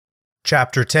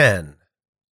Chapter 10.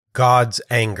 God's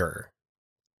Anger.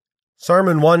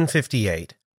 Sermon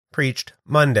 158, preached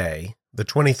Monday, the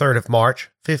 23rd of March,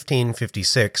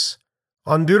 1556,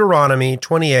 on Deuteronomy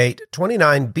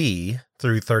 28:29b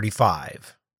through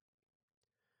 35.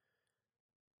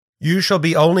 You shall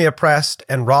be only oppressed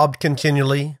and robbed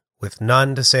continually, with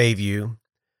none to save you.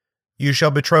 You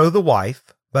shall betroth the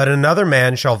wife, but another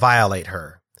man shall violate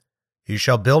her. You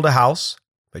shall build a house,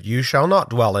 but you shall not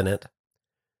dwell in it.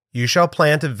 You shall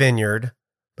plant a vineyard,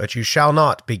 but you shall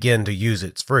not begin to use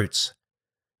its fruits.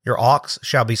 Your ox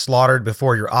shall be slaughtered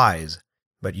before your eyes,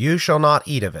 but you shall not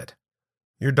eat of it.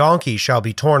 Your donkey shall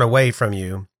be torn away from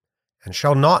you, and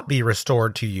shall not be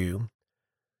restored to you.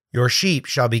 Your sheep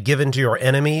shall be given to your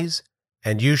enemies,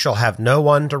 and you shall have no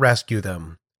one to rescue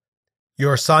them.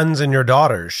 Your sons and your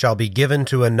daughters shall be given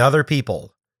to another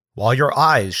people, while your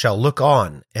eyes shall look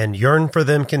on and yearn for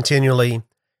them continually,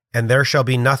 and there shall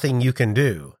be nothing you can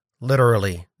do.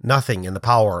 Literally, nothing in the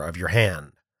power of your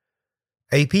hand.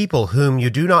 A people whom you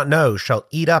do not know shall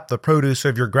eat up the produce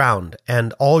of your ground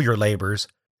and all your labors,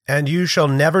 and you shall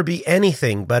never be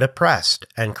anything but oppressed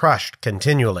and crushed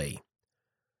continually.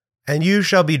 And you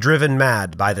shall be driven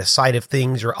mad by the sight of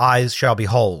things your eyes shall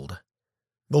behold.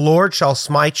 The Lord shall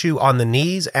smite you on the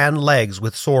knees and legs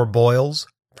with sore boils,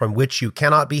 from which you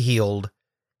cannot be healed,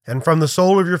 and from the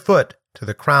sole of your foot to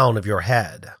the crown of your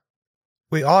head.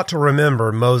 We ought to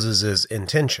remember Moses'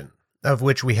 intention, of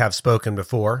which we have spoken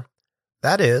before.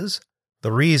 That is,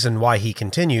 the reason why he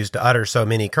continues to utter so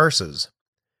many curses.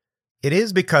 It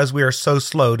is because we are so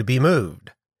slow to be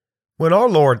moved. When our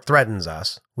Lord threatens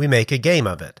us, we make a game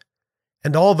of it,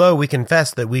 and although we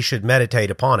confess that we should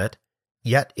meditate upon it,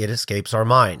 yet it escapes our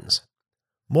minds.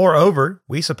 Moreover,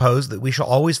 we suppose that we shall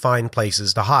always find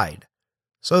places to hide,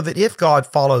 so that if God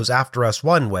follows after us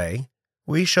one way,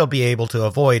 we shall be able to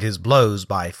avoid his blows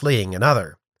by fleeing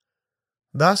another.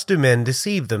 Thus do men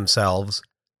deceive themselves,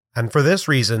 and for this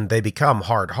reason they become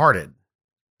hard-hearted.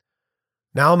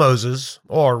 Now Moses,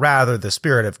 or rather the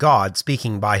Spirit of God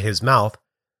speaking by his mouth,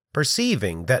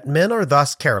 perceiving that men are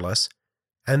thus careless,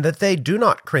 and that they do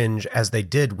not cringe as they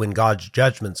did when God's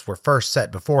judgments were first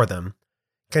set before them,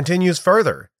 continues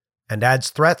further, and adds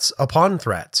threats upon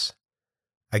threats.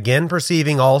 Again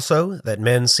perceiving also that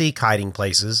men seek hiding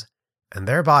places, and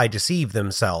thereby deceive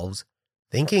themselves,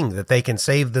 thinking that they can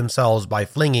save themselves by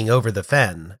flinging over the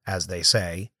fen, as they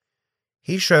say,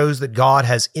 he shows that God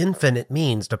has infinite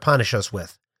means to punish us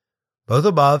with, both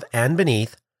above and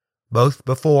beneath, both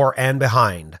before and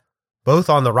behind, both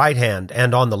on the right hand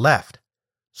and on the left,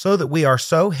 so that we are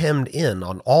so hemmed in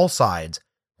on all sides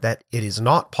that it is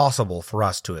not possible for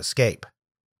us to escape.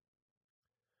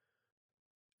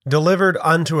 Delivered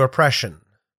unto oppression.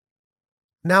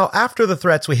 Now, after the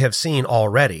threats we have seen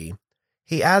already,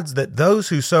 he adds that those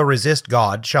who so resist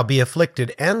God shall be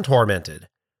afflicted and tormented,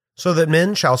 so that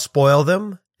men shall spoil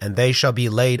them, and they shall be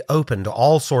laid open to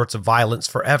all sorts of violence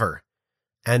forever,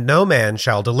 and no man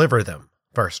shall deliver them.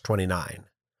 Verse 29.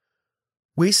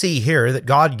 We see here that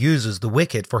God uses the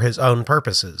wicked for his own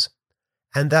purposes,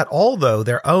 and that although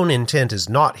their own intent is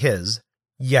not his,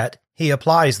 yet he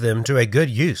applies them to a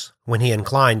good use when he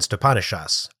inclines to punish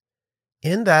us.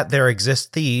 In that there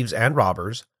exist thieves and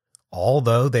robbers,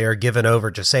 although they are given over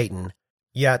to Satan,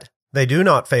 yet they do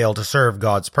not fail to serve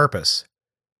God's purpose.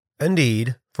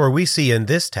 Indeed, for we see in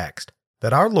this text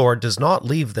that our Lord does not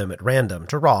leave them at random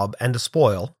to rob and to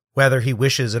spoil, whether he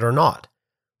wishes it or not,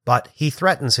 but he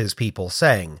threatens his people,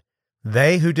 saying,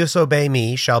 "They who disobey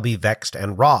me shall be vexed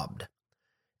and robbed."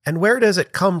 And where does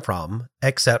it come from,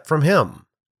 except from him?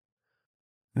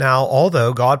 Now,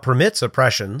 although God permits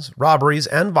oppressions, robberies,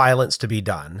 and violence to be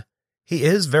done, he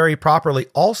is very properly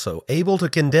also able to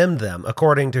condemn them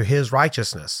according to his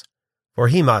righteousness, for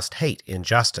he must hate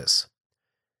injustice.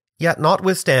 Yet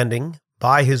notwithstanding,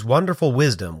 by his wonderful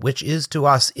wisdom, which is to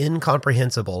us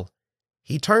incomprehensible,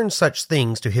 he turns such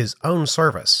things to his own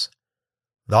service.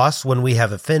 Thus, when we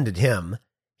have offended him,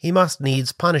 he must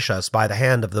needs punish us by the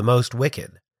hand of the most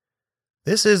wicked.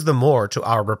 This is the more to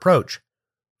our reproach,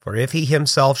 for if he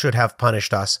himself should have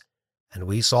punished us, and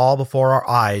we saw before our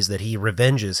eyes that he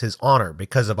revenges his honor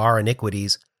because of our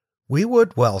iniquities, we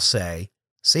would well say,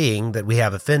 seeing that we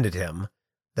have offended him,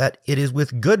 that it is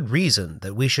with good reason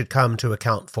that we should come to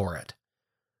account for it.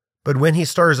 But when he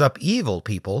stirs up evil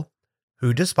people,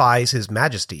 who despise his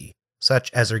majesty,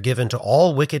 such as are given to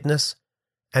all wickedness,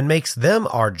 and makes them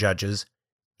our judges,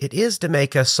 it is to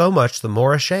make us so much the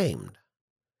more ashamed.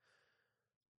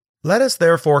 Let us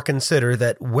therefore consider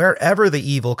that wherever the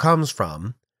evil comes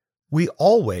from, we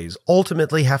always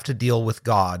ultimately have to deal with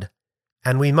God,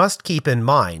 and we must keep in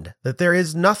mind that there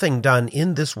is nothing done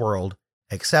in this world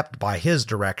except by his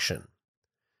direction.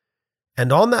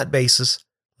 And on that basis,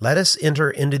 let us enter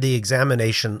into the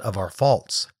examination of our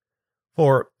faults.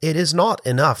 For it is not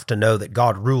enough to know that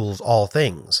God rules all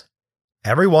things.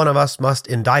 Every one of us must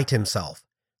indict himself,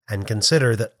 and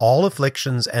consider that all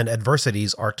afflictions and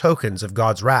adversities are tokens of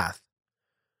God's wrath.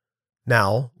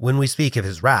 Now, when we speak of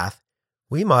his wrath,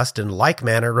 we must in like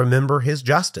manner remember his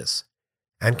justice,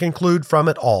 and conclude from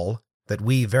it all that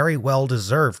we very well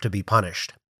deserve to be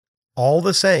punished. All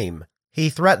the same, he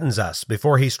threatens us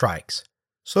before he strikes,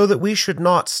 so that we should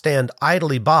not stand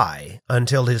idly by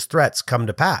until his threats come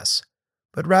to pass,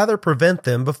 but rather prevent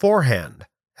them beforehand,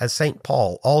 as St.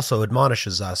 Paul also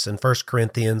admonishes us in 1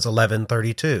 Corinthians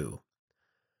 11:32.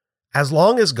 As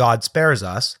long as God spares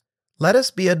us, let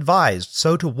us be advised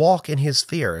so to walk in his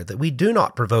fear that we do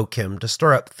not provoke him to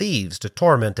stir up thieves to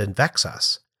torment and vex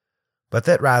us, but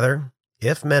that rather,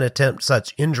 if men attempt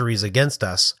such injuries against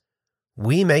us,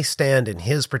 we may stand in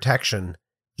his protection,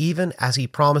 even as he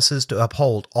promises to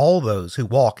uphold all those who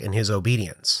walk in his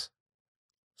obedience.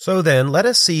 So then, let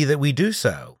us see that we do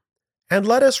so, and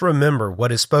let us remember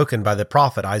what is spoken by the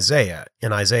prophet Isaiah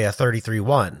in Isaiah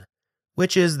 33:1,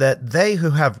 which is that they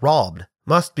who have robbed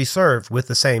must be served with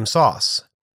the same sauce.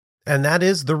 And that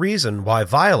is the reason why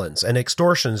violence and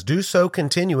extortions do so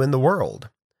continue in the world.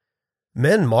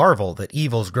 Men marvel that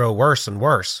evils grow worse and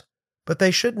worse, but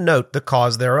they should note the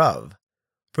cause thereof.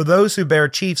 For those who bear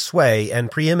chief sway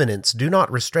and preeminence do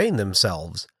not restrain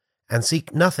themselves, and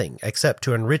seek nothing except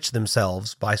to enrich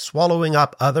themselves by swallowing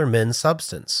up other men's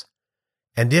substance.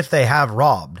 And if they have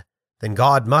robbed, then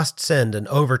God must send an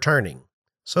overturning,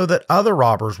 so that other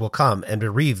robbers will come and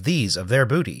bereave these of their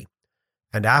booty,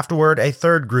 and afterward a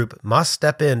third group must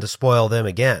step in to spoil them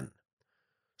again.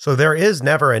 So there is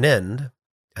never an end.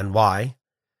 And why?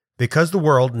 Because the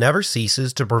world never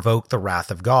ceases to provoke the wrath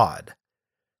of God.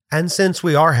 And since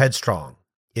we are headstrong,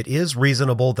 it is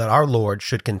reasonable that our Lord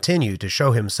should continue to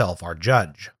show himself our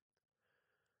judge.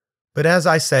 But as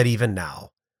I said even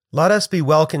now, let us be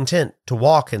well content to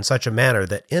walk in such a manner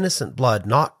that innocent blood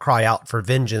not cry out for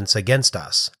vengeance against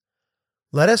us.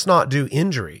 Let us not do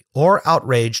injury or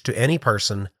outrage to any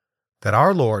person, that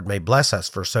our Lord may bless us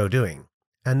for so doing,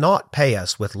 and not pay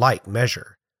us with like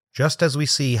measure, just as we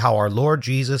see how our Lord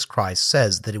Jesus Christ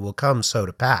says that it will come so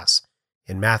to pass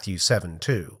in Matthew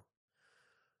 7:2.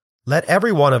 Let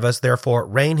every one of us therefore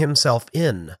rein himself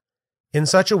in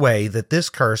such a way that this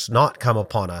curse not come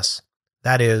upon us,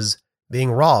 that is,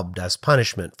 being robbed as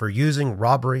punishment for using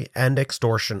robbery and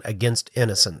extortion against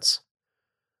innocents.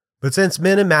 But since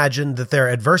men imagine that their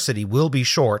adversity will be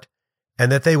short,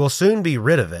 and that they will soon be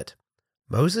rid of it,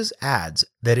 Moses adds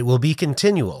that it will be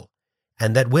continual,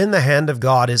 and that when the hand of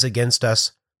God is against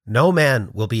us, no man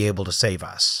will be able to save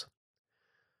us.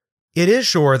 It is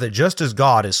sure that just as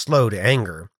God is slow to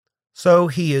anger, so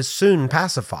he is soon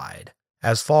pacified,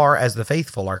 as far as the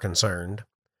faithful are concerned.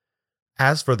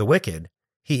 As for the wicked,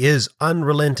 he is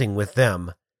unrelenting with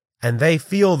them, and they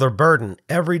feel their burden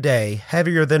every day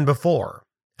heavier than before.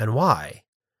 And why?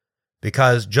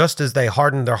 Because just as they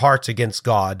harden their hearts against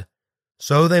God,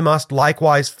 so they must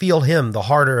likewise feel him the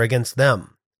harder against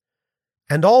them.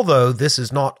 And although this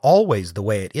is not always the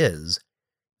way it is,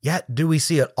 yet do we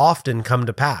see it often come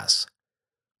to pass.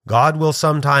 God will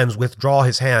sometimes withdraw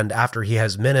his hand after he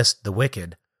has menaced the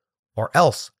wicked, or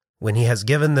else, when he has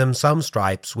given them some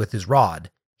stripes with his rod,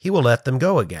 he will let them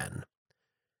go again.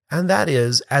 And that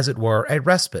is, as it were, a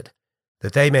respite,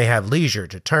 that they may have leisure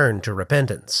to turn to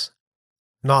repentance.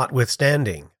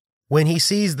 Notwithstanding, when he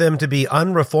sees them to be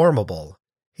unreformable,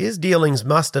 his dealings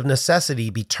must of necessity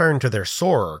be turned to their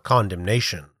sorer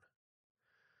condemnation.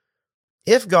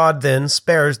 If God then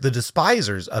spares the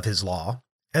despisers of his law,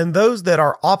 and those that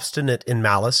are obstinate in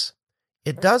malice,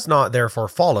 it does not therefore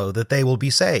follow that they will be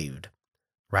saved.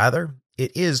 Rather,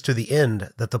 it is to the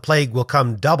end that the plague will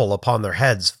come double upon their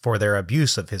heads for their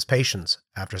abuse of his patience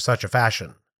after such a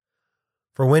fashion.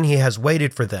 For when he has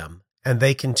waited for them, and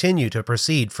they continue to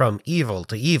proceed from evil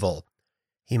to evil,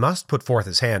 he must put forth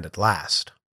his hand at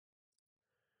last.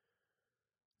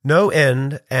 No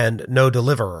end and no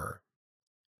deliverer.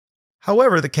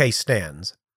 However the case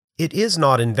stands, it is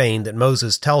not in vain that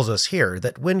Moses tells us here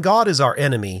that when God is our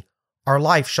enemy, our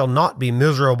life shall not be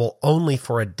miserable only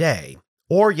for a day,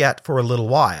 or yet for a little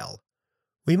while.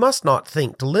 We must not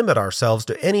think to limit ourselves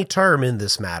to any term in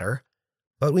this matter,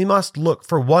 but we must look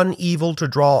for one evil to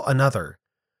draw another,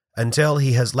 until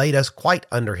he has laid us quite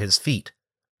under his feet,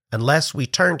 unless we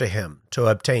turn to him to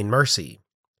obtain mercy.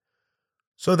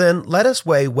 So then let us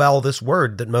weigh well this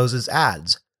word that Moses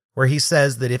adds, where he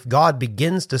says that if God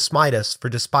begins to smite us for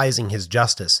despising his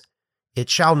justice, it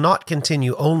shall not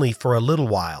continue only for a little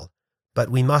while, but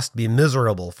we must be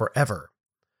miserable forever.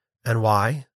 And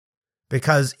why?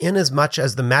 because inasmuch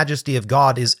as the majesty of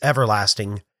God is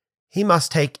everlasting, he must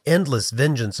take endless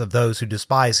vengeance of those who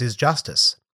despise his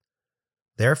justice.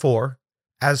 Therefore,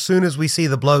 as soon as we see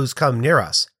the blows come near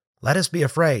us, let us be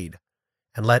afraid,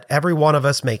 and let every one of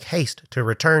us make haste to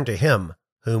return to him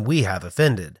whom we have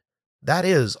offended, that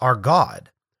is, our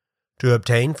God, to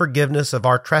obtain forgiveness of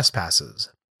our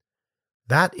trespasses.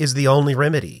 That is the only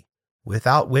remedy,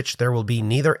 without which there will be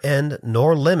neither end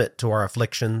nor limit to our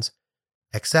afflictions,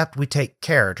 except we take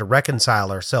care to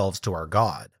reconcile ourselves to our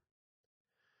God.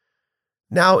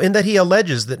 Now, in that he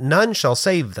alleges that none shall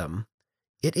save them,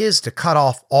 it is to cut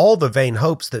off all the vain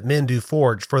hopes that men do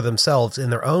forge for themselves in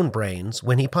their own brains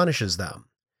when he punishes them.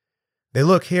 They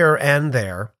look here and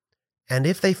there, and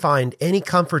if they find any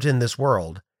comfort in this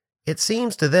world, it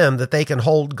seems to them that they can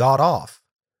hold God off.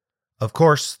 Of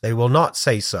course, they will not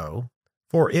say so,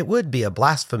 for it would be a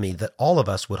blasphemy that all of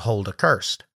us would hold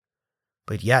accursed.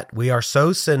 But yet we are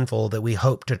so sinful that we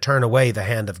hope to turn away the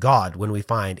hand of God when we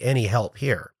find any help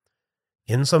here,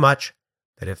 insomuch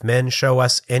that if men show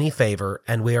us any favor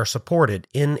and we are supported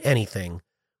in anything,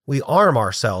 we arm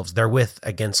ourselves therewith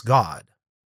against God.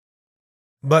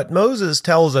 But Moses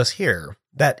tells us here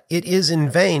that it is in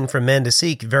vain for men to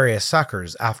seek various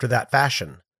succors after that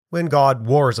fashion, when God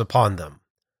wars upon them.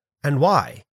 And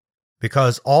why?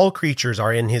 Because all creatures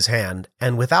are in his hand,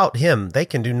 and without him they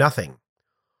can do nothing.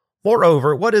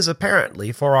 Moreover, what is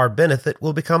apparently for our benefit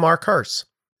will become our curse,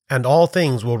 and all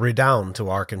things will redound to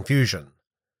our confusion.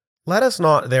 Let us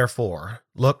not, therefore,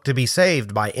 look to be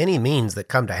saved by any means that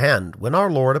come to hand when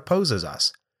our Lord opposes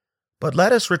us, but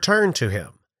let us return to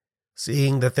him,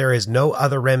 seeing that there is no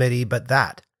other remedy but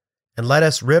that, and let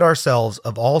us rid ourselves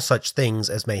of all such things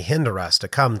as may hinder us to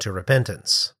come to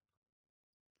repentance.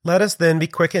 Let us then be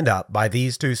quickened up by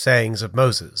these two sayings of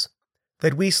Moses,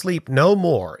 that we sleep no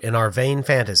more in our vain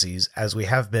fantasies as we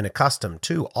have been accustomed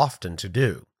too often to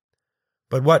do.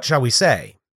 But what shall we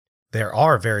say? There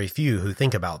are very few who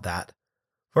think about that,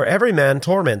 for every man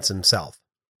torments himself,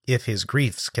 if his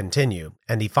griefs continue,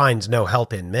 and he finds no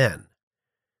help in men.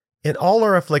 In all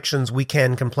our afflictions we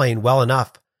can complain well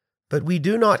enough, but we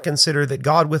do not consider that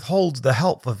God withholds the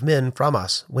help of men from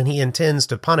us when he intends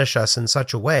to punish us in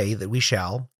such a way that we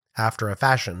shall, after a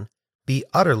fashion, be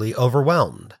utterly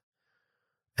overwhelmed.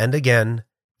 And again,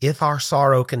 if our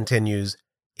sorrow continues,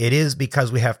 it is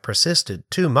because we have persisted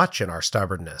too much in our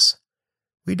stubbornness.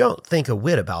 We don't think a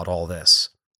whit about all this.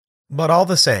 But all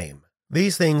the same,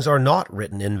 these things are not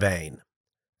written in vain,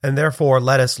 and therefore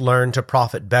let us learn to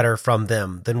profit better from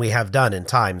them than we have done in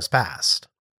times past.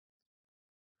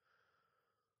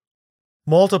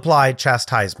 Multiplied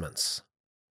chastisements.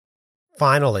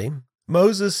 Finally,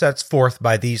 Moses sets forth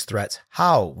by these threats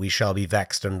how we shall be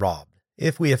vexed and robbed,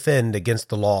 if we offend against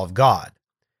the law of God.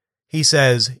 He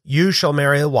says, "You shall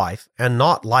marry a wife, and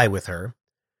not lie with her.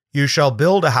 You shall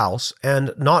build a house,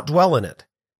 and not dwell in it.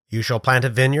 You shall plant a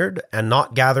vineyard, and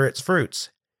not gather its fruits.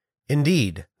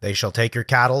 Indeed, they shall take your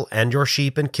cattle and your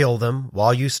sheep and kill them,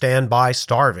 while you stand by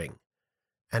starving.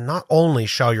 And not only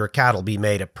shall your cattle be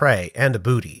made a prey and a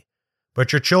booty,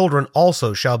 but your children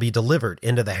also shall be delivered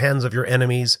into the hands of your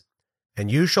enemies,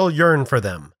 and you shall yearn for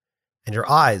them, and your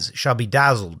eyes shall be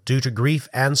dazzled due to grief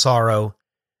and sorrow,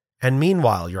 and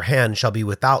meanwhile your hand shall be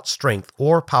without strength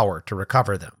or power to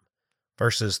recover them."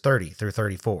 Verses 30 through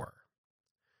 34.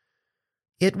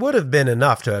 It would have been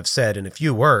enough to have said in a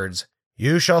few words,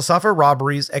 "You shall suffer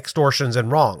robberies, extortions, and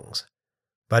wrongs."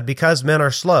 But because men are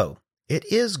slow, it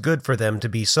is good for them to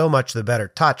be so much the better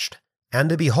touched, and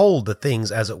to behold the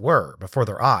things as it were before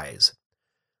their eyes.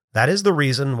 That is the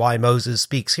reason why Moses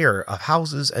speaks here of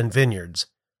houses and vineyards,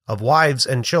 of wives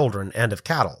and children, and of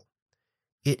cattle.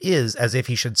 It is as if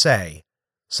he should say,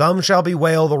 "Some shall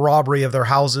bewail the robbery of their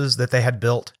houses that they had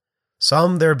built,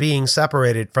 some their being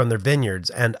separated from their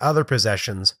vineyards and other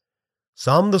possessions,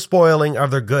 some the spoiling of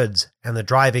their goods and the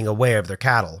driving away of their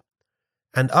cattle,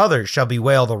 and others shall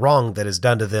bewail the wrong that is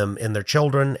done to them in their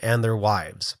children and their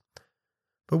wives."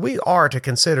 But we are to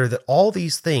consider that all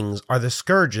these things are the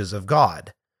scourges of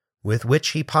God, with which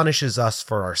he punishes us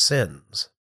for our sins.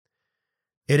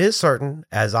 It is certain,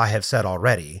 as I have said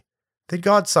already, that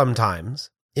God sometimes,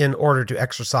 in order to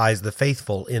exercise the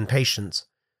faithful in patience,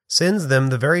 sends them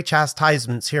the very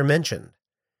chastisements here mentioned,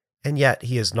 and yet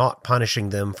he is not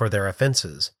punishing them for their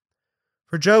offenses.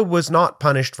 For Job was not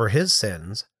punished for his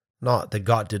sins, not that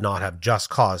God did not have just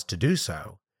cause to do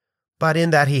so, but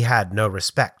in that he had no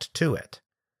respect to it.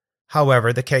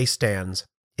 However the case stands,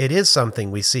 it is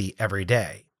something we see every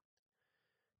day.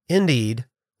 Indeed,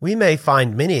 we may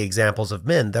find many examples of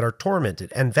men that are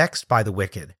tormented and vexed by the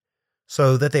wicked,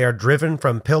 so that they are driven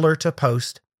from pillar to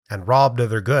post and robbed of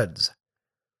their goods.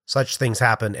 Such things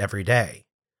happen every day.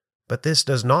 But this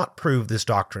does not prove this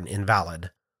doctrine invalid,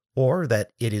 or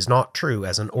that it is not true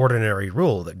as an ordinary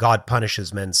rule that God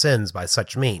punishes men's sins by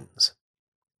such means.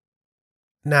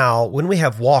 Now, when we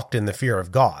have walked in the fear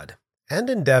of God, and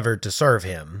endeavored to serve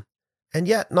him, and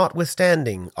yet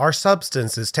notwithstanding our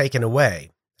substance is taken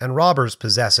away, and robbers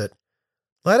possess it,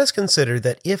 let us consider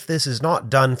that if this is not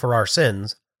done for our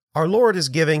sins, our Lord is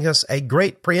giving us a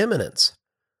great preeminence.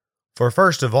 For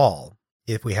first of all,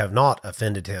 if we have not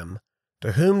offended him,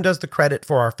 to whom does the credit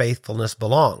for our faithfulness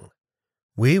belong?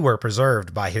 We were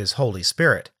preserved by his Holy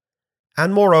Spirit.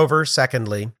 And moreover,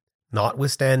 secondly,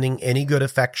 notwithstanding any good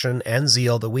affection and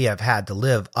zeal that we have had to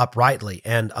live uprightly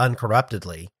and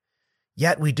uncorruptedly,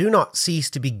 yet we do not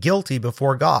cease to be guilty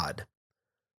before God.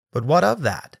 But what of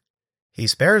that? He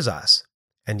spares us,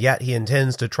 and yet he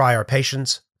intends to try our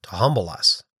patience, to humble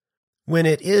us. When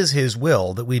it is his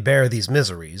will that we bear these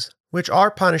miseries, which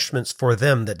are punishments for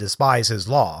them that despise his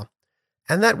law,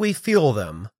 and that we feel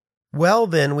them, well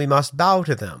then we must bow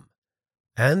to them,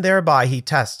 and thereby he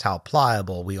tests how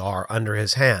pliable we are under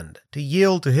his hand, to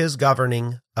yield to his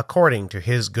governing according to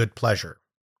his good pleasure.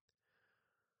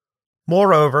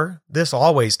 Moreover, this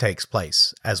always takes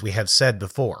place, as we have said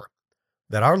before,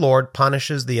 that our Lord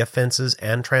punishes the offenses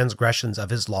and transgressions of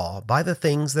his law by the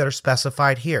things that are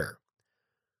specified here.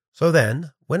 So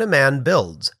then, when a man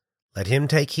builds, let him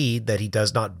take heed that he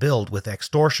does not build with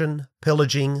extortion,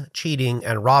 pillaging, cheating,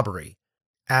 and robbery,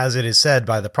 as it is said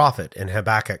by the prophet in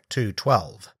Habakkuk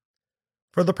 2:12.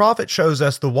 For the prophet shows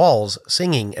us the walls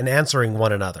singing and answering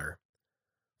one another.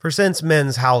 For since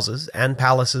men's houses and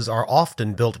palaces are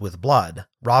often built with blood,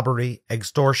 robbery,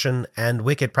 extortion, and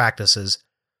wicked practices,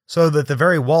 so that the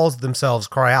very walls themselves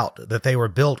cry out that they were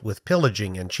built with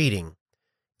pillaging and cheating,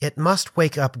 it must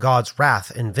wake up God's wrath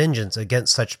and vengeance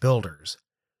against such builders.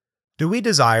 Do we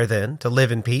desire, then, to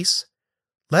live in peace?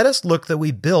 Let us look that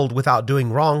we build without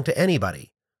doing wrong to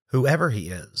anybody, whoever he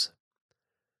is.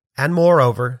 And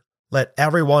moreover, let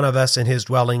every one of us in his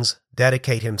dwellings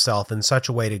dedicate himself in such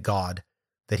a way to God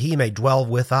that he may dwell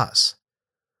with us.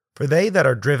 For they that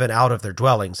are driven out of their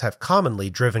dwellings have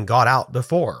commonly driven God out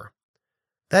before.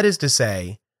 That is to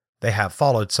say, they have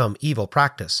followed some evil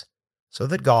practice, so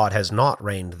that God has not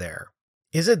reigned there.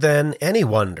 Is it then any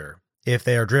wonder if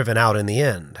they are driven out in the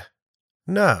end?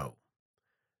 No.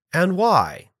 And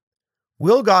why?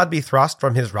 Will God be thrust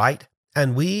from his right,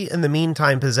 and we in the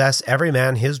meantime possess every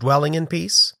man his dwelling in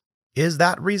peace? Is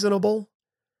that reasonable?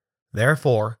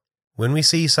 Therefore, when we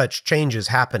see such changes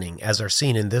happening as are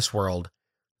seen in this world,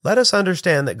 let us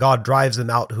understand that God drives them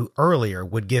out who earlier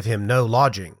would give him no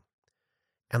lodging.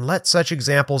 And let such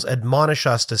examples admonish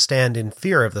us to stand in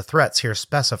fear of the threats here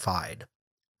specified.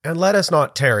 And let us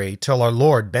not tarry till our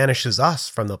Lord banishes us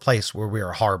from the place where we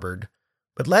are harbored,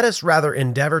 but let us rather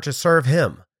endeavor to serve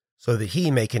him, so that he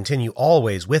may continue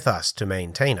always with us to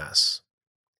maintain us.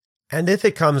 And if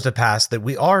it comes to pass that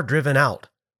we are driven out,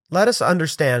 let us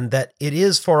understand that it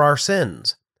is for our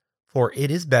sins, for it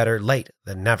is better late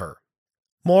than never.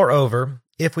 Moreover,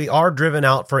 if we are driven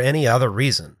out for any other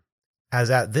reason, as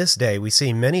at this day we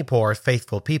see many poor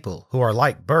faithful people who are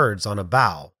like birds on a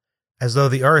bough, as though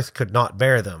the earth could not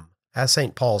bear them, as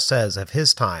St. Paul says of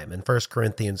his time in 1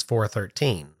 Corinthians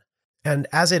 4:13. And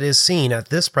as it is seen at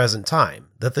this present time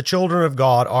that the children of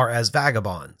God are as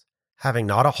vagabonds, having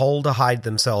not a hole to hide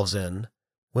themselves in,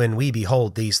 when we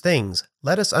behold these things,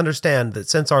 let us understand that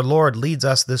since our Lord leads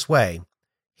us this way,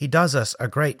 he does us a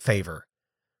great favor,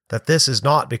 that this is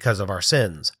not because of our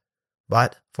sins,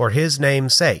 but for his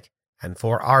name's sake, and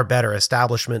for our better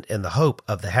establishment in the hope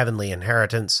of the heavenly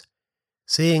inheritance,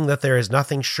 seeing that there is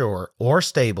nothing sure or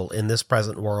stable in this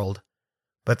present world,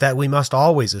 but that we must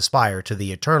always aspire to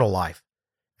the eternal life,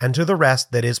 and to the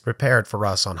rest that is prepared for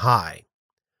us on high.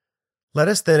 Let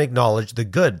us then acknowledge the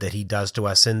good that he does to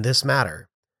us in this matter.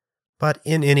 But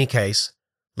in any case,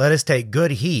 let us take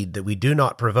good heed that we do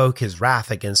not provoke his wrath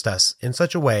against us in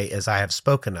such a way as I have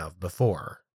spoken of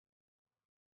before.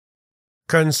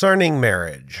 Concerning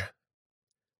marriage.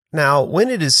 Now, when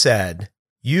it is said,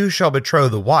 "You shall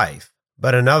betroth the wife,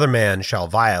 but another man shall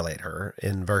violate her,"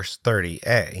 in verse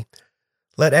 30a,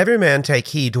 let every man take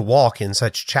heed to walk in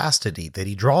such chastity that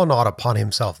he draw not upon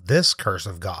himself this curse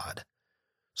of God,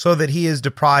 so that he is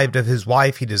deprived of his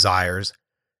wife he desires,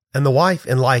 and the wife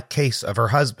in like case of her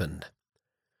husband.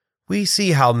 We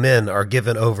see how men are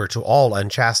given over to all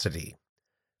unchastity,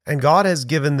 and God has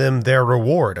given them their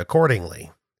reward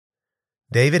accordingly.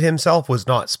 David himself was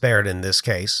not spared in this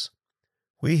case.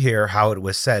 We hear how it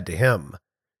was said to him,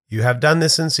 "You have done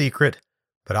this in secret,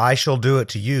 but I shall do it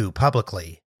to you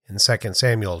publicly," in 2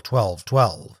 Samuel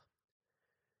 12:12.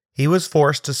 He was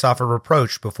forced to suffer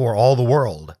reproach before all the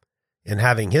world, in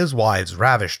having his wives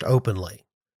ravished openly.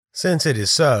 Since it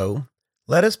is so,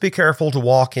 let us be careful to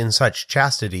walk in such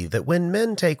chastity that when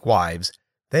men take wives,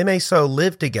 they may so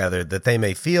live together that they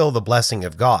may feel the blessing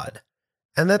of God,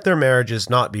 and that their marriages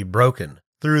not be broken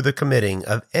through the committing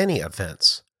of any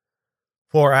offense.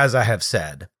 For as I have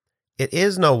said, it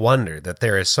is no wonder that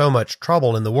there is so much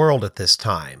trouble in the world at this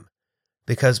time,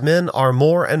 because men are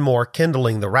more and more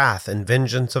kindling the wrath and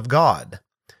vengeance of God.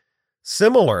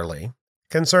 Similarly,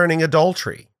 concerning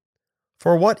adultery,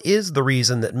 for what is the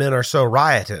reason that men are so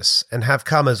riotous and have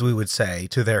come, as we would say,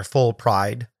 to their full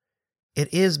pride?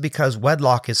 It is because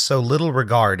wedlock is so little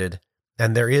regarded,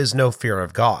 and there is no fear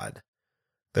of God.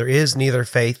 There is neither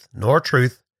faith nor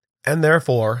truth, and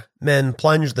therefore men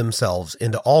plunge themselves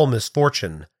into all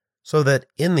misfortune, so that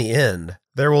in the end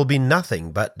there will be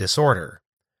nothing but disorder.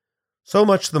 So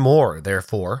much the more,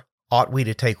 therefore, ought we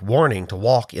to take warning to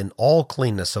walk in all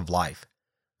cleanness of life,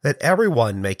 that every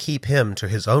one may keep him to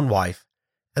his own wife,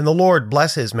 and the Lord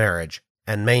bless his marriage,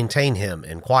 and maintain him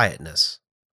in quietness.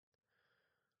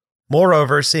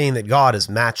 Moreover, seeing that God is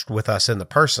matched with us in the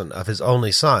person of his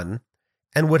only Son,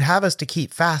 and would have us to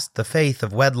keep fast the faith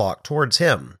of wedlock towards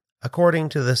him, according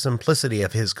to the simplicity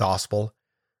of his gospel,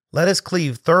 let us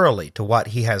cleave thoroughly to what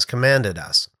he has commanded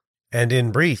us, and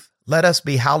in brief, let us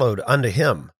be hallowed unto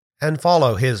him, and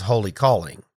follow his holy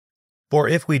calling. For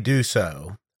if we do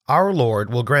so, our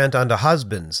Lord will grant unto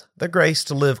husbands the grace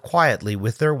to live quietly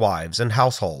with their wives and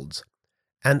households,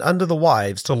 and unto the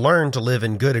wives to learn to live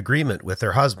in good agreement with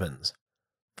their husbands.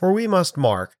 For we must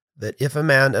mark that if a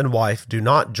man and wife do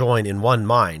not join in one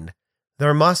mind,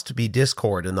 there must be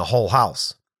discord in the whole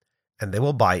house, and they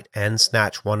will bite and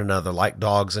snatch one another like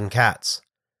dogs and cats,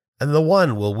 and the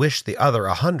one will wish the other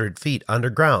 100 feet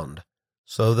underground,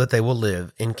 so that they will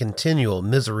live in continual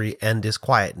misery and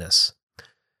disquietness.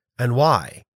 And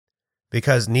why?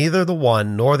 Because neither the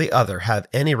one nor the other have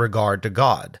any regard to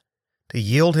God, to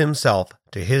yield himself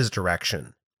to his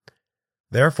direction.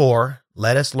 Therefore,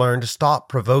 let us learn to stop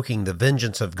provoking the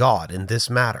vengeance of God in this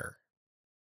matter.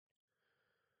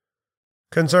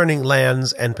 Concerning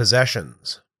lands and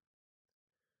possessions.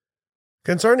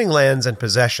 Concerning lands and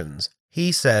possessions,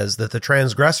 he says that the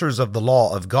transgressors of the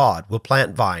law of God will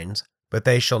plant vines, but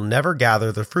they shall never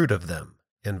gather the fruit of them,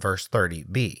 in verse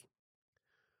 30b.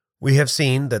 We have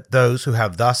seen that those who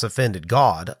have thus offended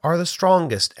God are the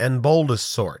strongest and boldest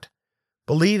sort,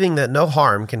 believing that no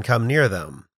harm can come near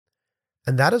them.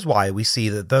 And that is why we see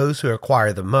that those who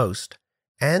acquire the most,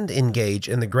 and engage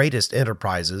in the greatest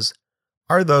enterprises,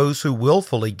 are those who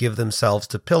willfully give themselves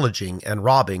to pillaging and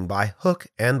robbing by hook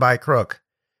and by crook,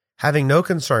 having no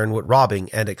concern what robbing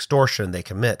and extortion they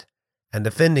commit, and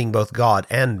offending both God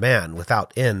and man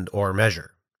without end or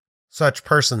measure. Such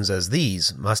persons as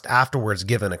these must afterwards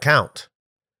give an account.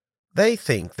 They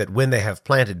think that when they have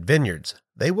planted vineyards,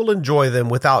 they will enjoy them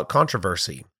without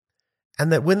controversy,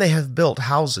 and that when they have built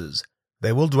houses,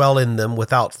 they will dwell in them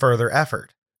without further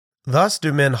effort. Thus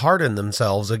do men harden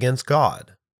themselves against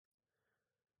God.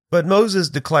 But Moses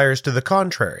declares to the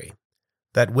contrary,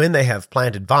 that when they have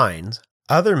planted vines,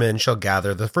 other men shall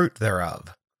gather the fruit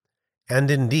thereof. And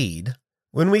indeed,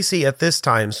 when we see at this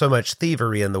time so much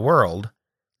thievery in the world,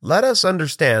 let us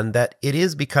understand that it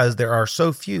is because there are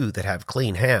so few that have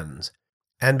clean hands,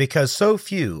 and because so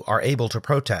few are able to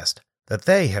protest that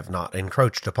they have not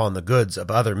encroached upon the goods of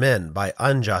other men by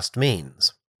unjust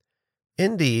means.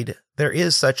 Indeed, there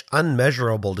is such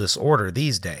unmeasurable disorder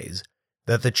these days,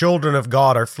 that the children of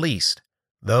God are fleeced,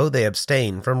 though they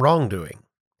abstain from wrongdoing.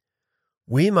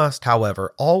 We must,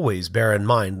 however, always bear in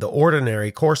mind the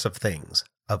ordinary course of things,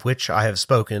 of which I have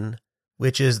spoken,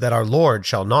 which is that our Lord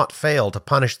shall not fail to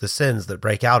punish the sins that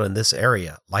break out in this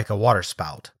area like a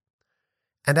waterspout.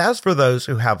 And as for those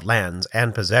who have lands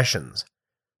and possessions,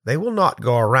 they will not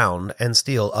go around and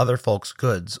steal other folks'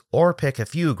 goods or pick a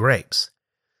few grapes.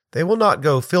 They will not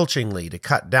go filchingly to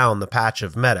cut down the patch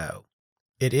of meadow.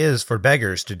 It is for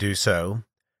beggars to do so,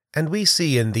 and we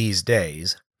see in these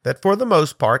days that for the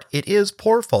most part it is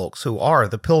poor folks who are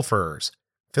the pilferers,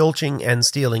 filching and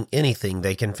stealing anything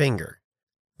they can finger.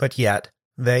 But yet,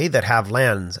 they that have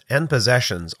lands and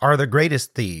possessions are the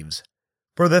greatest thieves,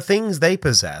 for the things they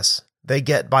possess they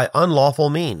get by unlawful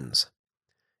means.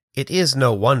 It is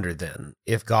no wonder, then,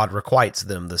 if God requites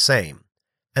them the same,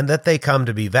 and that they come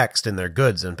to be vexed in their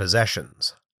goods and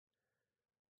possessions.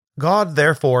 God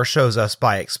therefore shows us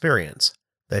by experience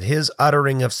that his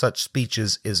uttering of such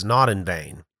speeches is not in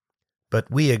vain, but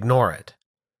we ignore it.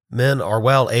 Men are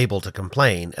well able to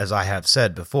complain, as I have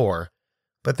said before,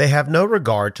 but they have no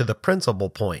regard to the principal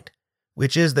point,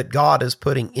 which is that God is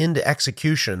putting into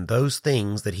execution those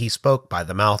things that he spoke by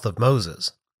the mouth of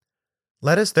Moses.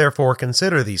 Let us therefore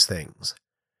consider these things.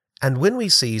 And when we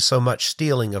see so much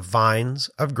stealing of vines,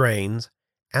 of grains,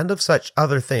 and of such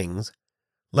other things,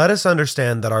 let us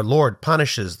understand that our Lord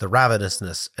punishes the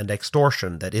ravenousness and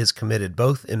extortion that is committed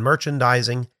both in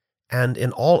merchandising and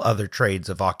in all other trades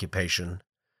of occupation.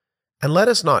 And let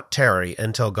us not tarry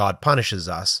until God punishes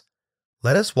us.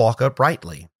 Let us walk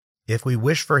uprightly, if we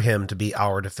wish for him to be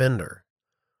our defender.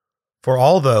 For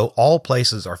although all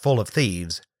places are full of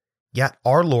thieves, yet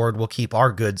our Lord will keep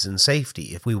our goods in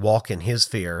safety if we walk in his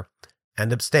fear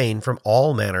and abstain from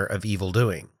all manner of evil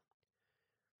doing.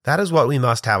 That is what we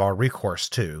must have our recourse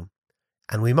to,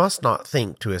 and we must not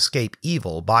think to escape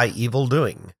evil by evil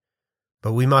doing,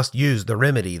 but we must use the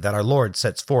remedy that our Lord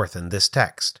sets forth in this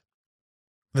text.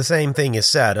 The same thing is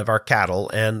said of our cattle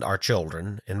and our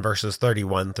children in verses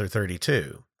 31 through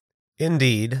 32.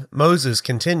 Indeed, Moses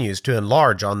continues to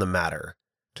enlarge on the matter,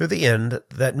 to the end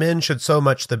that men should so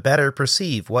much the better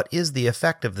perceive what is the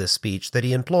effect of this speech that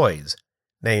he employs,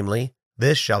 namely,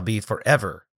 this shall be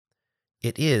forever.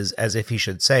 It is as if he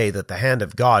should say that the hand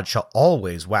of God shall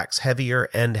always wax heavier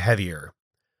and heavier.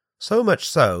 So much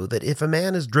so that if a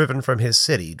man is driven from his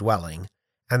city dwelling,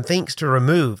 and thinks to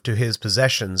remove to his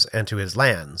possessions and to his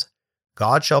lands,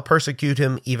 God shall persecute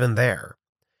him even there.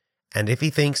 And if he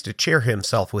thinks to cheer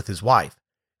himself with his wife,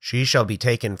 she shall be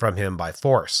taken from him by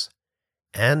force.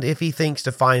 And if he thinks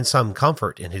to find some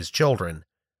comfort in his children,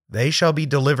 they shall be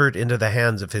delivered into the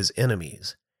hands of his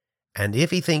enemies. And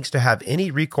if he thinks to have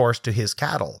any recourse to his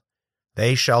cattle,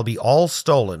 they shall be all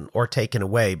stolen or taken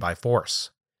away by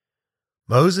force.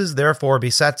 Moses therefore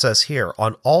besets us here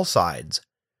on all sides,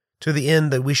 to the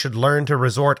end that we should learn to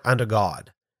resort unto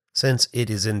God, since it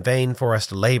is in vain for us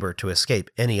to labor to escape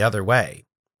any other way.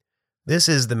 This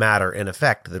is the matter in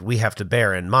effect that we have to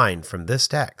bear in mind from this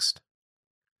text.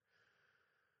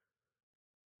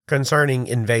 Concerning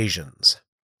invasions.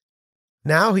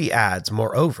 Now he adds,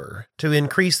 moreover, to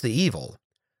increase the evil,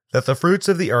 that the fruits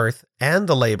of the earth and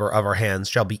the labor of our hands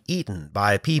shall be eaten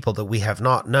by a people that we have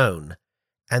not known,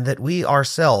 and that we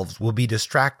ourselves will be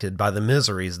distracted by the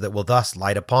miseries that will thus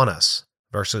light upon us.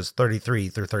 Verses 33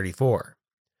 through 34.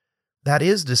 That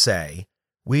is to say,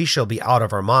 we shall be out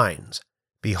of our minds,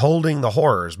 beholding the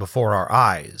horrors before our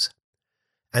eyes.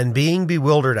 And being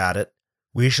bewildered at it,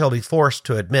 we shall be forced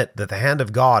to admit that the hand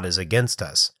of God is against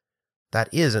us. That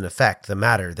is, in effect, the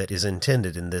matter that is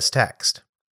intended in this text.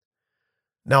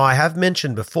 Now I have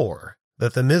mentioned before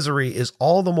that the misery is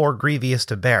all the more grievous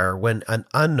to bear when an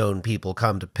unknown people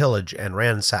come to pillage and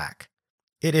ransack.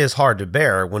 It is hard to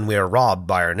bear when we are robbed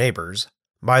by our neighbors,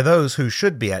 by those who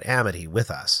should be at amity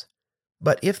with us.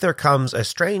 But if there comes a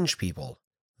strange people,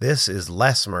 this is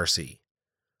less mercy.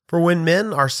 For when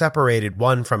men are separated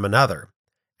one from another,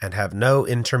 and have no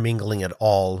intermingling at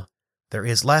all, there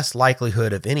is less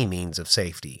likelihood of any means of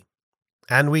safety.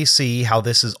 And we see how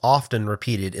this is often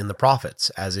repeated in the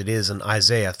prophets, as it is in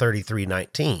Isaiah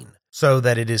 33:19, so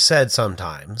that it is said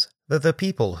sometimes that the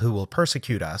people who will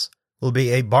persecute us will be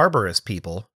a barbarous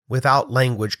people without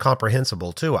language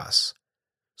comprehensible to us,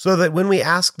 so that when we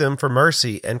ask them for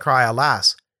mercy and cry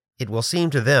alas, it will seem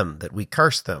to them that we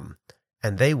curse them,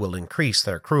 and they will increase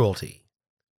their cruelty.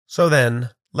 So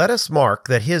then, let us mark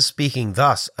that his speaking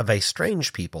thus of a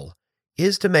strange people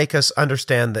is to make us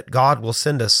understand that God will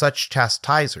send us such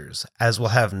chastisers as will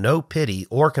have no pity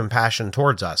or compassion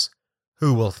towards us,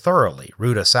 who will thoroughly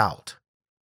root us out.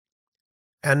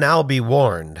 And now be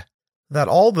warned, that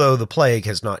although the plague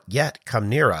has not yet come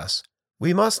near us,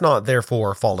 we must not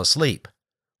therefore fall asleep,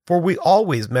 for we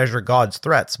always measure God's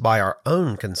threats by our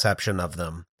own conception of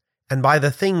them, and by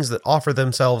the things that offer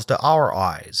themselves to our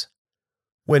eyes.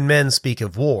 When men speak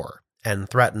of war, and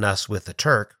threaten us with the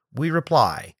Turk, we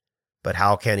reply, but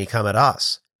how can he come at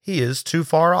us? He is too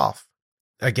far off.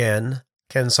 Again,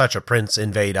 can such a prince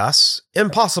invade us?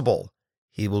 Impossible!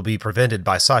 He will be prevented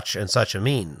by such and such a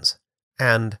means.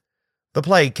 And the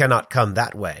plague cannot come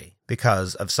that way,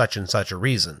 because of such and such a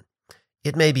reason.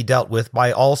 It may be dealt with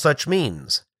by all such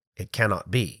means. It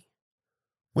cannot be.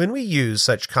 When we use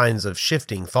such kinds of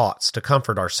shifting thoughts to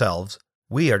comfort ourselves,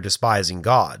 we are despising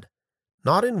God,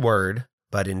 not in word,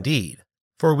 but in deed.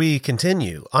 For we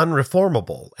continue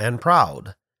unreformable and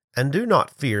proud, and do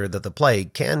not fear that the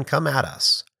plague can come at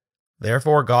us.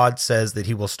 Therefore God says that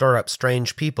he will stir up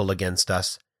strange people against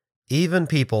us, even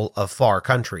people of far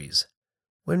countries.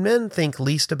 When men think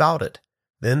least about it,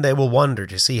 then they will wonder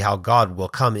to see how God will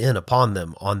come in upon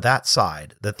them on that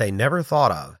side that they never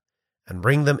thought of, and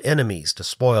bring them enemies to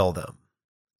spoil them.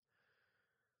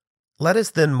 Let us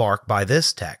then mark by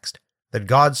this text that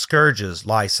God's scourges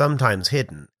lie sometimes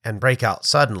hidden and break out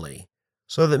suddenly,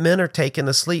 so that men are taken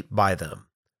asleep by them,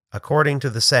 according to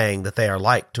the saying that they are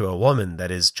like to a woman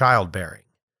that is childbearing.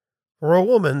 For a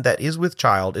woman that is with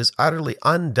child is utterly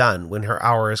undone when her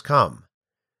hour is come.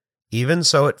 Even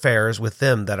so it fares with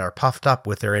them that are puffed up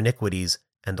with their iniquities,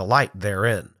 and delight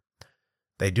therein.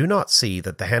 They do not see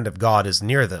that the hand of God is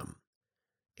near them.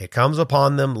 It comes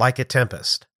upon them like a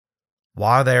tempest.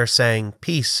 While they are saying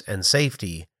peace and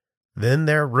safety, then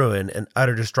their ruin and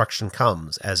utter destruction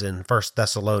comes, as in 1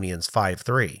 Thessalonians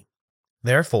 5:3.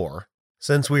 Therefore,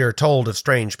 since we are told of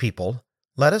strange people,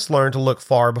 let us learn to look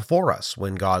far before us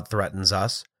when God threatens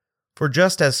us. For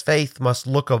just as faith must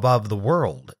look above the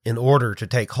world in order to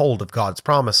take hold of God's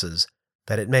promises,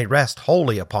 that it may rest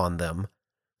wholly upon them,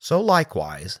 so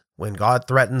likewise, when God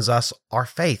threatens us, our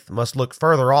faith must look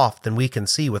further off than we can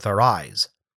see with our eyes.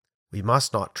 We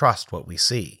must not trust what we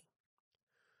see.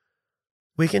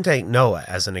 We can take Noah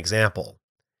as an example.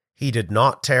 He did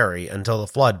not tarry until the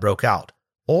flood broke out,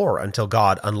 or until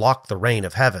God unlocked the rain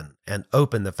of heaven and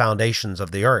opened the foundations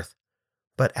of the earth.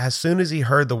 But as soon as he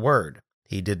heard the word,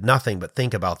 he did nothing but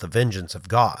think about the vengeance of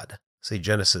God. See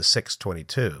Genesis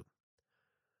 6:22.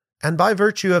 And by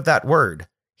virtue of that word,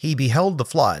 he beheld the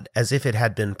flood as if it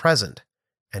had been present,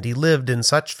 and he lived in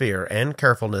such fear and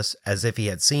carefulness as if he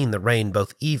had seen the rain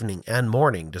both evening and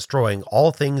morning destroying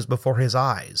all things before his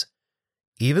eyes.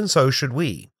 Even so should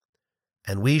we,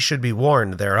 and we should be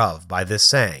warned thereof by this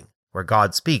saying, where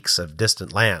God speaks of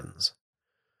distant lands.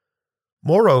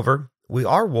 Moreover, we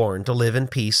are warned to live in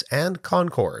peace and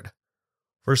concord.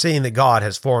 For seeing that God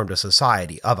has formed a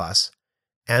society of us,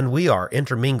 and we are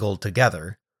intermingled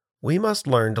together, we must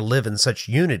learn to live in such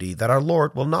unity that our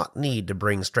Lord will not need to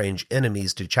bring strange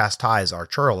enemies to chastise our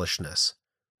churlishness,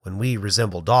 when we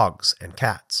resemble dogs and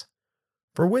cats.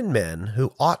 For when men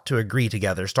who ought to agree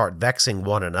together start vexing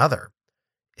one another,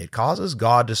 it causes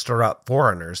God to stir up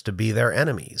foreigners to be their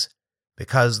enemies,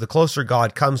 because the closer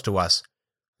God comes to us,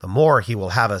 the more he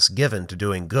will have us given to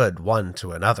doing good one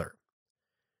to another.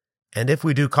 And if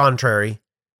we do contrary,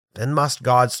 then must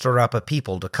God stir up a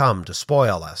people to come to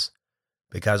spoil us,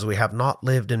 because we have not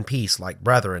lived in peace like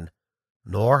brethren,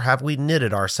 nor have we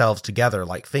knitted ourselves together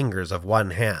like fingers of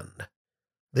one hand.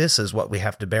 This is what we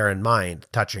have to bear in mind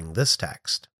touching this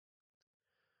text.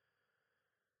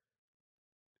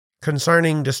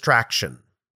 Concerning distraction.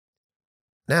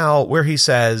 Now, where he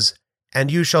says,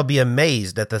 "And you shall be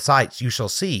amazed at the sights you shall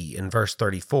see," in verse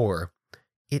 34,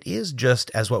 it is just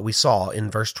as what we saw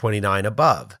in verse 29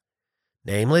 above,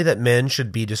 namely that men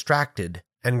should be distracted,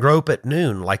 and grope at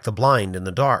noon like the blind in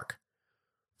the dark.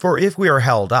 For if we are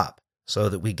held up, so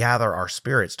that we gather our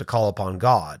spirits to call upon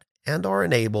God, and are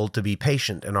enabled to be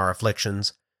patient in our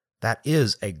afflictions, that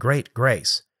is a great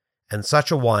grace, and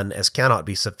such a one as cannot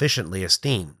be sufficiently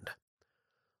esteemed.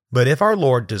 But if our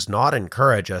Lord does not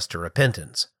encourage us to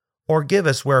repentance, or give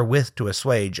us wherewith to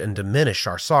assuage and diminish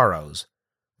our sorrows,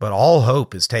 but all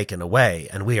hope is taken away,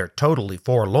 and we are totally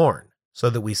forlorn, so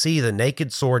that we see the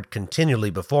naked sword continually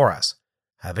before us,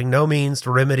 having no means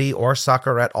to remedy or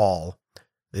succor at all,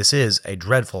 this is a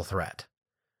dreadful threat.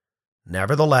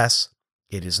 Nevertheless,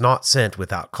 it is not sent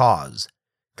without cause,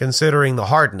 considering the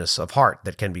hardness of heart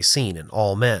that can be seen in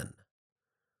all men.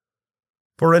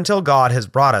 For until God has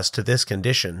brought us to this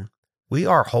condition, we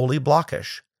are wholly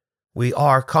blockish, we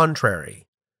are contrary,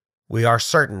 we are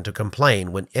certain to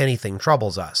complain when anything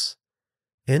troubles us.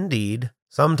 Indeed,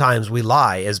 sometimes we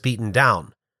lie as beaten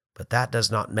down, but that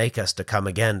does not make us to come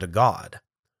again to God.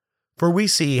 For we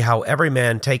see how every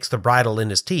man takes the bridle in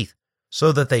his teeth,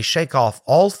 so that they shake off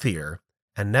all fear,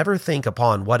 and never think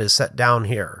upon what is set down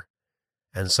here.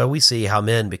 And so we see how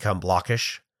men become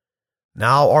blockish.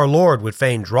 Now our Lord would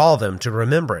fain draw them to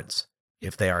remembrance,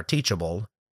 if they are teachable,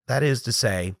 that is to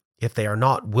say, if they are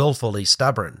not willfully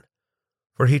stubborn.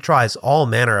 For he tries all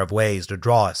manner of ways to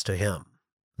draw us to him.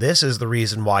 This is the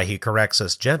reason why he corrects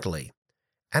us gently,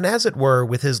 and as it were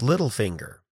with his little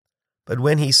finger. But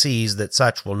when he sees that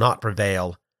such will not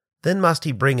prevail, then must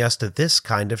he bring us to this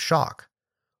kind of shock.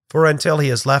 For until he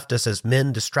has left us as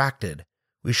men distracted,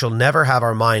 we shall never have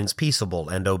our minds peaceable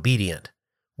and obedient.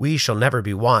 We shall never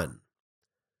be one.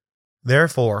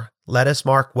 Therefore, let us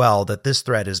mark well that this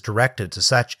threat is directed to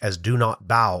such as do not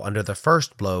bow under the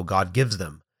first blow God gives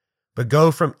them, but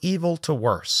go from evil to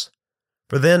worse.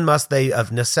 For then must they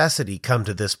of necessity come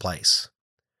to this place.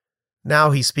 Now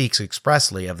he speaks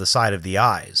expressly of the sight of the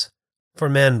eyes. For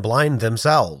men blind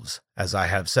themselves, as I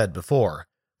have said before,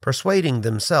 persuading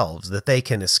themselves that they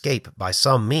can escape by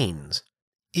some means.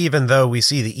 Even though we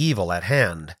see the evil at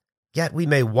hand, yet we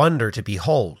may wonder to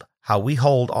behold how we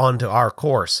hold on to our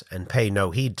course and pay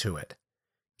no heed to it.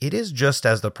 It is just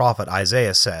as the prophet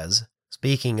Isaiah says,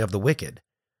 speaking of the wicked,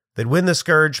 that when the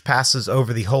scourge passes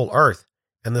over the whole earth,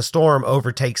 and the storm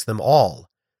overtakes them all.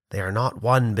 They are not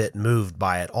one bit moved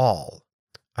by it all.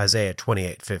 Isaiah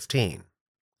 28:15.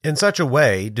 In such a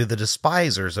way do the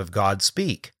despisers of God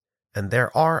speak, and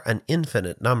there are an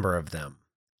infinite number of them.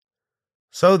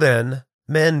 So then,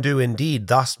 men do indeed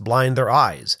thus blind their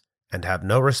eyes, and have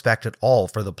no respect at all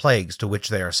for the plagues to which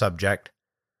they are subject.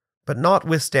 But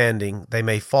notwithstanding, they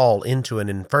may fall into an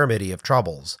infirmity of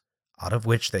troubles, out of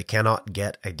which they cannot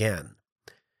get again.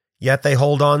 Yet they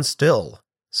hold on still,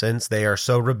 since they are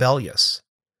so rebellious.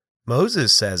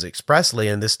 Moses says expressly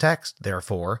in this text,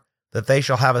 therefore, that they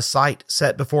shall have a sight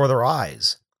set before their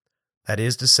eyes. That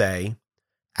is to say,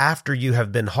 after you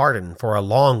have been hardened for a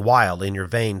long while in your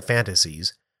vain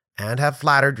fantasies, and have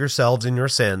flattered yourselves in your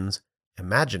sins,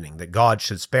 imagining that God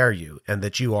should spare you, and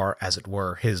that you are, as it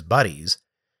were, his buddies,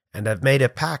 and have made a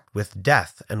pact with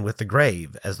death and with the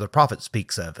grave, as the prophet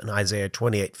speaks of in Isaiah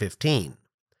 28:15.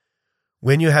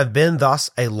 When you have been thus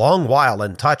a long while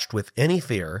untouched with any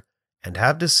fear, and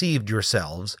have deceived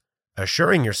yourselves,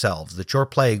 assuring yourselves that your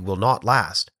plague will not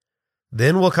last,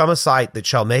 then will come a sight that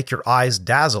shall make your eyes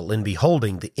dazzle in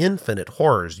beholding the infinite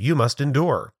horrors you must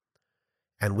endure.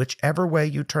 And whichever way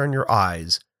you turn your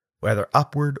eyes, whether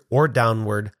upward or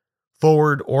downward,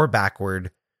 forward or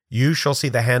backward, you shall see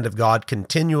the hand of God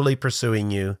continually pursuing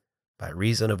you, by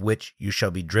reason of which you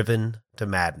shall be driven to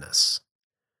madness.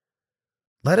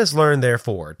 Let us learn,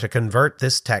 therefore, to convert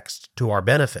this text to our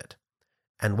benefit,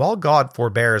 and while God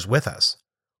forbears with us,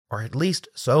 or at least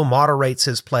so moderates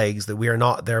his plagues that we are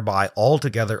not thereby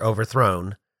altogether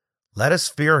overthrown, let us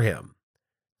fear him,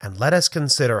 and let us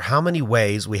consider how many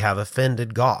ways we have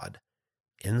offended God,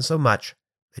 insomuch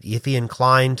that if he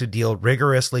inclined to deal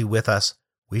rigorously with us,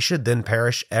 we should then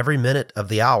perish every minute of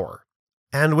the hour.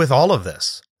 And with all of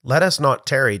this, let us not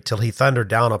tarry till he thunder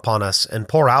down upon us and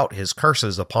pour out his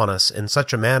curses upon us in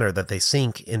such a manner that they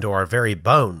sink into our very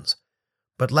bones,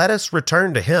 but let us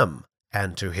return to him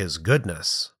and to his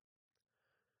goodness.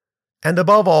 And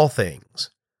above all things,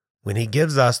 when he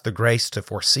gives us the grace to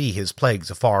foresee his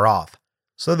plagues afar off,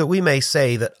 so that we may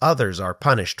say that others are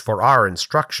punished for our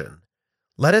instruction,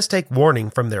 let us take warning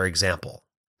from their example.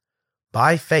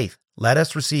 By faith, let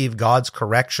us receive God's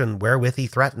correction wherewith he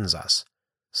threatens us,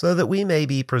 so that we may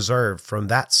be preserved from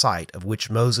that sight of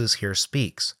which Moses here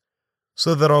speaks,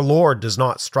 so that our Lord does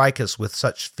not strike us with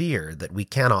such fear that we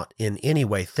cannot in any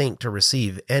way think to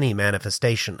receive any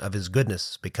manifestation of his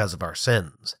goodness because of our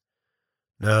sins.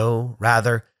 No,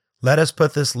 rather, let us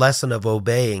put this lesson of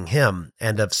obeying him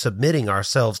and of submitting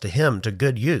ourselves to him to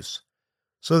good use,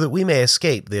 so that we may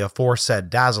escape the aforesaid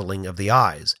dazzling of the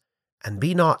eyes, and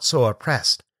be not so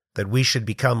oppressed that we should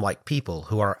become like people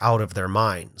who are out of their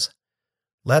minds.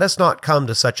 Let us not come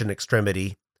to such an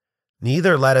extremity,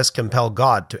 neither let us compel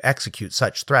God to execute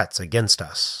such threats against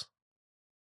us.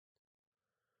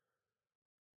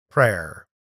 Prayer.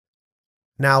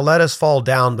 Now let us fall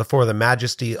down before the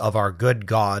majesty of our good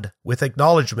God with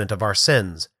acknowledgment of our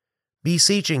sins,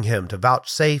 beseeching him to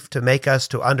vouchsafe to make us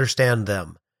to understand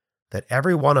them, that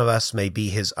every one of us may be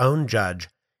his own judge,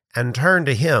 and turn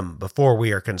to him before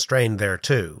we are constrained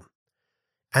thereto,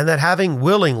 and that having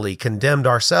willingly condemned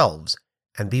ourselves,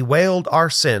 and bewailed our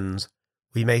sins,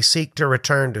 we may seek to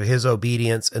return to his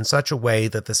obedience in such a way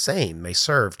that the same may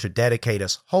serve to dedicate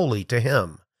us wholly to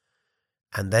him,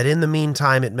 and that in the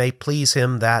meantime it may please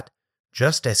him that,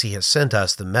 just as he has sent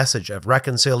us the message of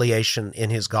reconciliation in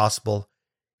his gospel,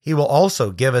 he will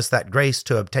also give us that grace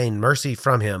to obtain mercy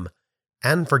from him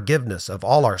and forgiveness of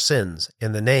all our sins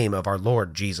in the name of our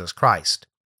Lord Jesus Christ,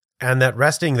 and that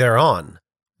resting thereon,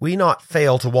 we not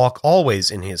fail to walk always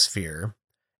in his fear,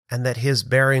 and that his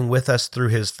bearing with us through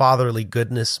his fatherly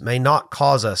goodness may not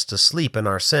cause us to sleep in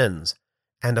our sins,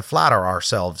 and to flatter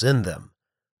ourselves in them,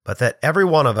 but that every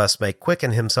one of us may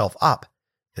quicken himself up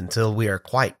until we are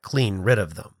quite clean rid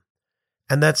of them,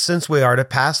 and that since we are to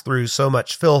pass through so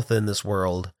much filth in this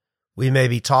world, we may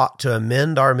be taught to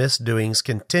amend our misdoings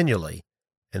continually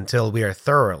until we are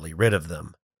thoroughly rid of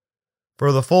them,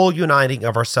 for the full uniting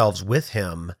of ourselves with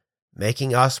him,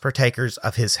 making us partakers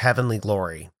of his heavenly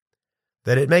glory,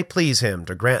 that it may please him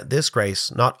to grant this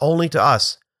grace not only to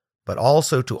us, but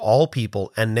also to all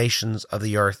people and nations of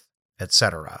the earth,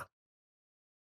 etc.